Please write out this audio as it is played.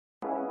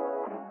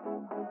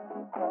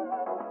Hey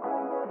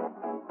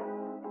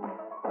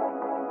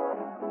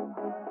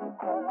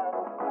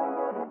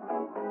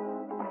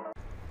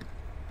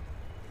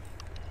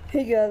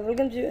guys,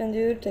 welcome to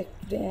Andrew Tech.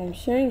 Today I am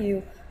showing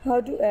you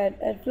how to add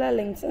Adfly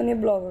links on your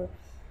blogger.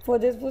 For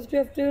this, first you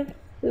have to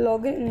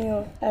log in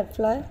your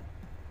Adfly.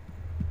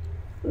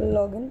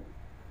 Login.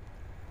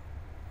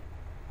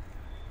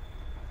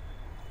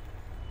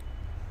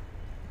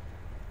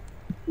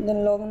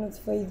 Then log in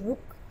with Facebook.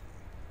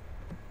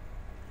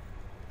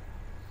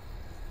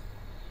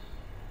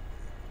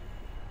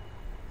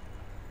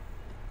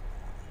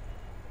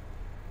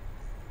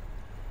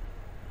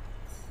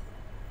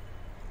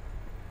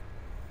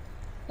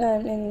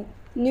 And in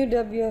new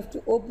tab you have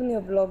to open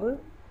your blogger.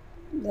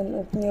 Then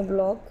open your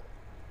blog.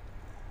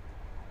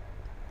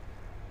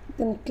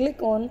 Then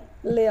click on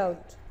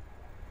layout.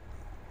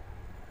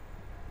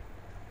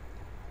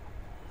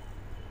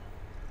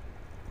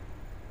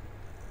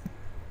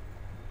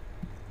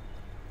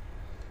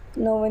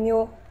 Now when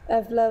your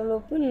Adfly will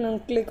open,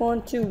 and click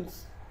on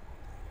tools.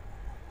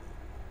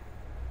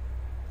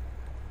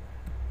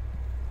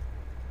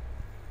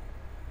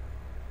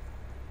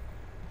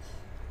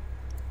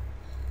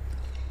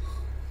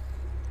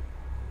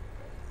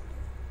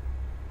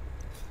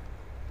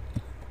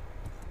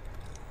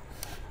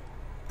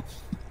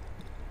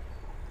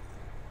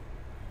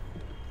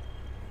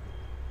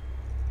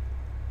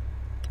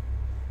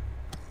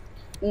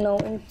 Now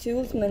in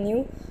tools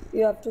menu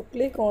you have to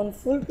click on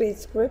full page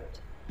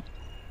script,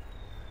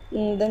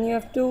 and then you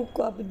have to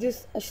copy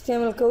this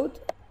HTML code.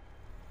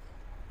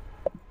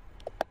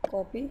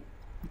 Copy.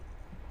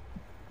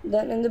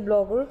 Then in the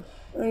blogger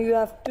you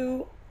have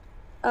to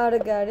add a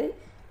gadget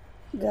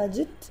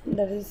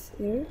that is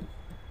here.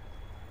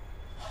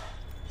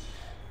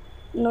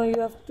 Now you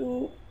have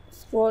to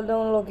scroll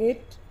down,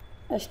 locate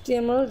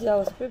HTML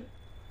JavaScript.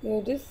 Here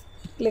it is.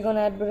 Click on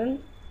add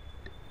button.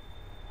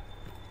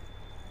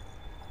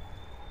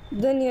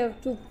 Then you have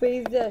to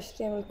paste the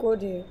HTML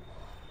code here.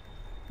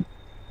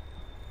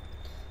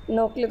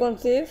 Now click on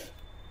save.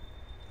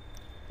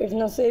 It's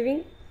now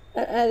saving,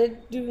 and add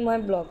it to my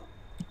blog.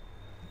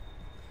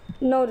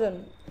 Now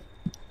done.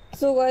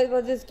 So guys,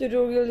 for this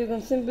tutorial you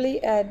can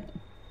simply add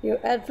your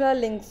Adfly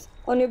links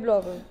on your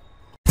blogger.